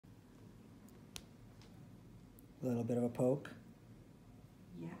A little bit of a poke.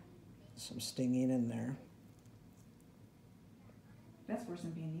 Yeah. Some stinging in there. That's worse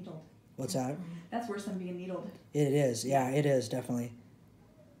than being needled. What's that? That's worse than being needled. It is, yeah, it is, definitely.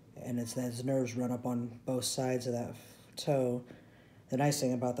 And it's those nerves run up on both sides of that toe. The nice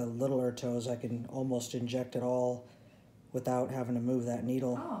thing about the littler toes, I can almost inject it all without having to move that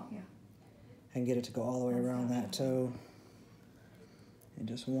needle. Oh, yeah. And get it to go all the way around that toe. And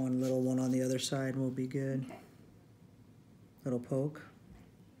just one little one on the other side will be good. Okay. Little poke.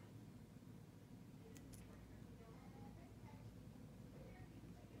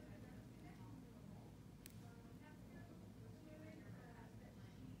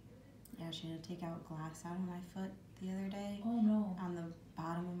 Yeah, she had to take out glass out of my foot the other day. Oh, no. On the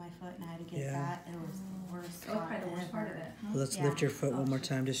bottom of my foot, and I had to get Yeah. that. It was the worst That was spot probably the worst part of ever. it. Huh? Let's Yeah. lift your foot one more shit.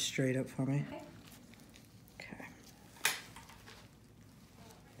 time, just straight up for me. Okay. Okay.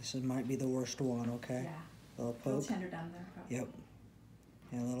 This might be the worst one, okay? Yeah. A little A little poke. tender down there. Probably. Yep.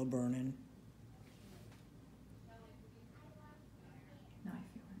 And a little burning. Now I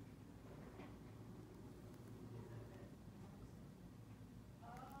feel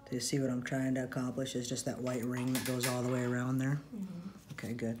it. Do you see what I'm trying to accomplish? Is just that white ring that goes all the way around there.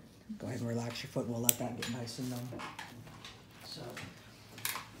 Okay, good. Go ahead and relax your foot and we'll let that get nice and numb. So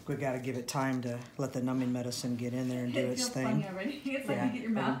we got to give it time to let the numbing medicine get in there and do It its feels thing. funny already. It's like you get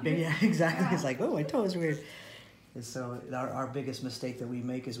your mouth. Yeah, exactly. Yeah. It's like, oh, my toe is weird. And so our biggest mistake that we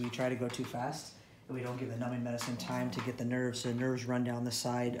make is we try to go too fast and we don't give the numbing medicine time to get the nerves. So the nerves run down the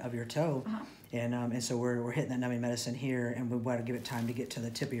side of your toe. And so we're hitting that numbing medicine here, and we want to give it time to get to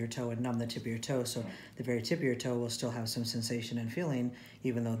the tip of your toe and numb the tip of your toe. So the very tip of your toe will still have some sensation and feeling,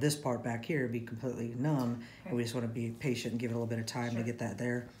 even though this part back here be completely numb. And we just want to be patient and give it a little bit of time to get that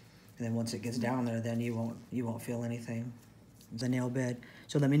there. And then once it gets down there, then you won't feel anything. The nail bed.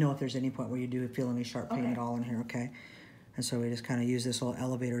 So let me know if there's any point where you do feel any sharp pain at all in here, okay? And so we just kind of use this little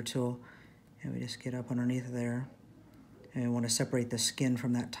elevator tool, and we just get up underneath there. And we want to separate the skin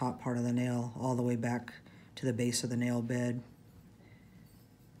from that top part of the nail all the way back to the base of the nail bed.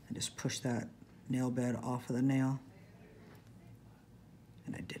 And just push that nail bed off of the nail.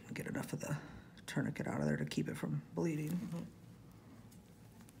 And I didn't get enough of the tourniquet out of there to keep it from bleeding.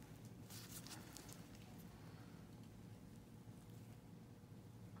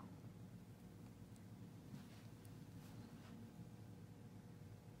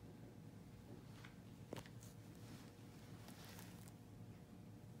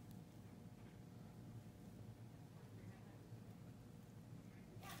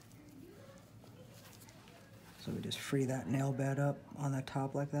 So we just free that nail bed up on the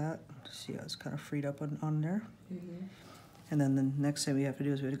top like that. See how it's kind of freed up on there? And then the next thing we have to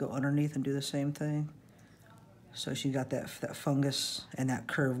do is we have to go underneath and do the same thing. So she got that fungus and that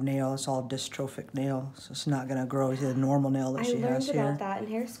curved nail. It's all dystrophic nail, so it's not gonna grow to the normal nail that she has here. I learned about that in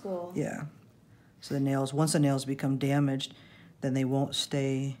hair school. Yeah. So the nails, once the nails become damaged, then they won't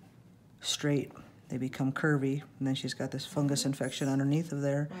stay straight. They become curvy, and then she's got this fungus infection underneath of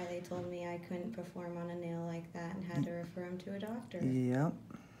there. Why they told me I couldn't perform on a nail like that and had to refer him to a doctor. Yep.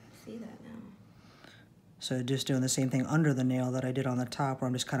 See that now. So just doing the same thing under the nail that I did on the top, where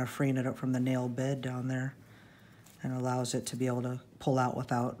I'm just kind of freeing it up from the nail bed down there, and allows it to be able to pull out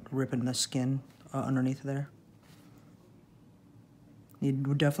without ripping the skin underneath there. You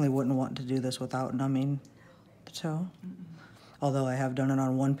definitely wouldn't want to do this without numbing the toe. Although I have done it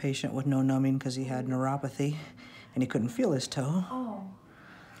on one patient with no numbing because he had neuropathy and he couldn't feel his toe. Oh.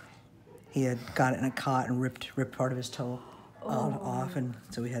 He had got it in a cot and ripped part of his toe off, and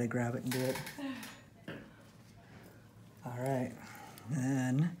so we had to grab it and do it. All right, and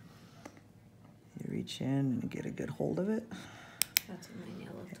then you reach in and get a good hold of it. That's what my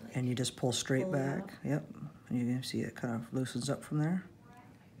nail looked like. And you just pull straight Pull it back. out. Yep, and you can see it kind of loosens up from there.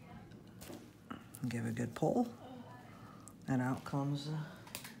 And give a good pull. And out comes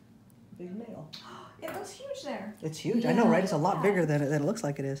a big nail. It looks huge there. It's huge. I know, right? It's a lot bigger than it looks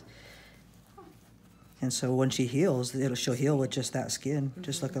like it is. And so when she heals, she'll heal with just that skin,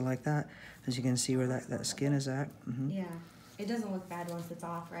 just looking like that. As you can see where that skin is at. Yeah. It doesn't look bad once it's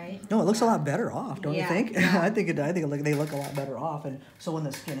off, right? No, it looks a lot better off, don't you think? Yeah. I think they look a lot better off. And so when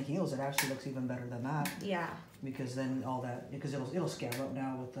the skin heals, it actually looks even better than that. Yeah. Because then because it'll scab up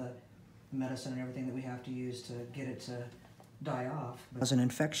now with the medicine and everything that we have to use to get it to die off. There's an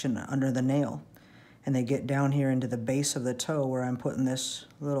infection under the nail, and they get down here into the base of the toe where I'm putting this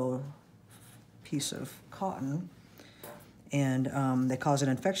little piece of cotton, and they cause an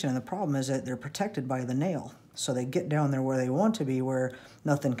infection, and the problem is that they're protected by the nail. So they get down there where they want to be, where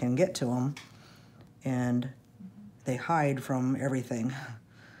nothing can get to them, and they hide from everything.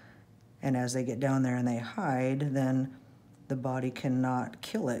 And as they get down there and they hide, then the body cannot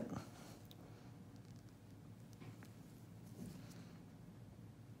kill it.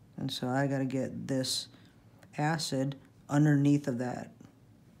 And so I got to get this acid underneath of that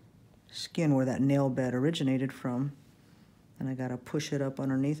skin where that nail bed originated from. And I got to push it up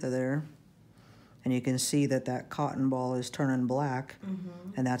underneath of there. And you can see that that cotton ball is turning black.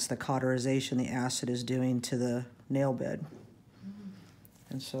 And that's the cauterization the acid is doing to the nail bed.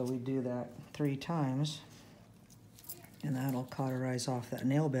 And so we do that 3 times. And that'll cauterize off that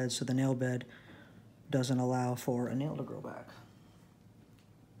nail bed so the nail bed doesn't allow for a nail to grow back.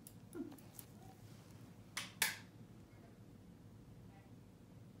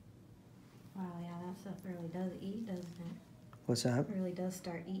 Wow, yeah, that stuff really does eat, doesn't it? What's that? It really does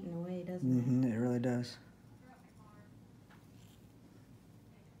start eating away, doesn't It really does.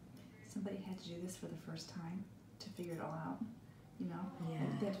 Somebody had to do this for the first time to figure it all out. You know? Yeah.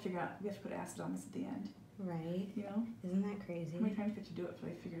 They had to figure out, we have to put acid on this at the end. it? Right. You know? Isn't that crazy? How many times did you do it before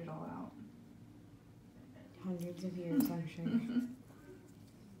they figured it all out? Hundreds of years, I'm sure. And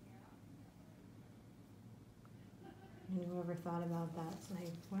whoever thought about that's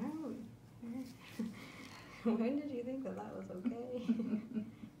like, wow, when did you think that that was okay?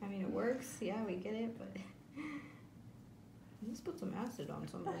 I mean, it works, yeah, we get it, but let's put some acid on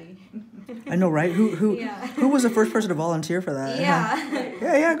somebody. I know, right? Who Yeah. who was the first person to volunteer for that? Yeah.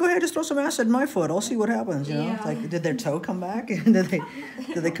 Yeah, go ahead, just throw some acid in my foot. I'll see what happens, you know? Yeah. Like, did their toe come back? did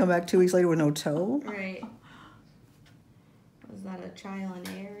they come back 2 weeks later with no toe? Right. Was that a trial and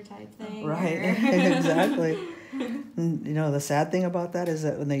error type thing? Right, or- exactly. And, you know, the sad thing about that is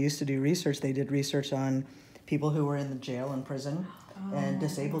that when they used to do research, they did research on people who were in the jail and prison and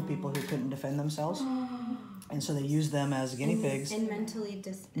disabled people who couldn't defend themselves. And so they used them as guinea pigs. And mentally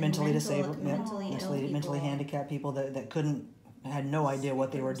disabled. Yeah, Mentally ill people. mentally handicapped people that couldn't, had no idea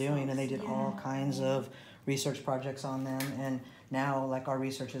what they were doing, and they did all kinds of research projects on them. And now, like, our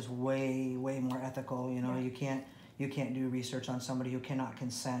research is way more ethical. You know, you can't do research on somebody who cannot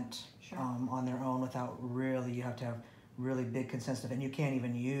consent on their own without really, you have to have really big consent stuff, and you can't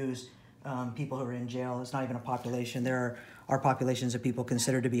even use people who are in jail. It's not even a population. There are populations of people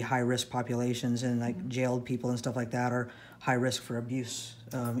considered to be high risk populations, and like jailed people and stuff like that are high risk for abuse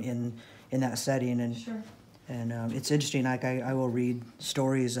in that setting. And and it's interesting. Like I will read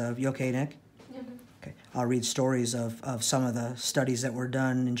stories of, you okay, Nick? Yeah. Okay. I'll read stories of some of the studies that were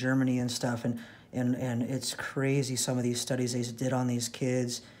done in Germany and stuff, and it's crazy some of these studies they did on these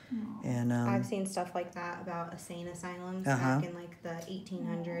kids. And I've seen stuff like that about insane asylums back in like the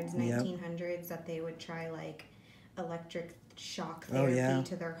 1800s, 1900s, that they would try like electric shock therapy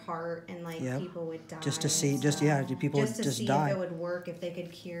to their heart, and like people would die. Just to see, people would just see die. if it would work, if they could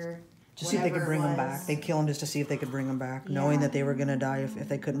cure. Just see if they could bring them back. They'd kill them just to see if they could bring them back, knowing that they were going to die if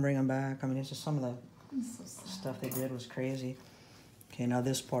they couldn't bring them back. I mean, it's just some of the stuff they did was crazy. Okay, now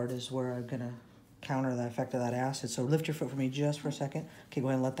this part is where I'm going to counter the effect of that acid. So lift your foot for me just for a second. Okay, go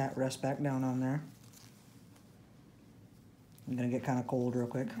ahead and let that rest back down on there. I'm going to get kind of cold real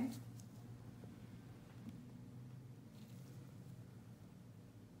quick. Okay.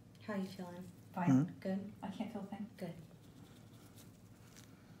 How are you feeling? Fine. Good? I can't feel a thing. Good.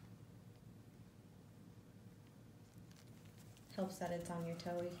 Helps that it's on your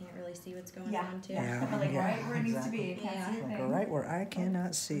toe. You can't really see what's going on too. Yeah. Like right where it needs to be. I can't see a Like thing. right where I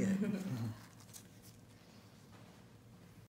cannot see it.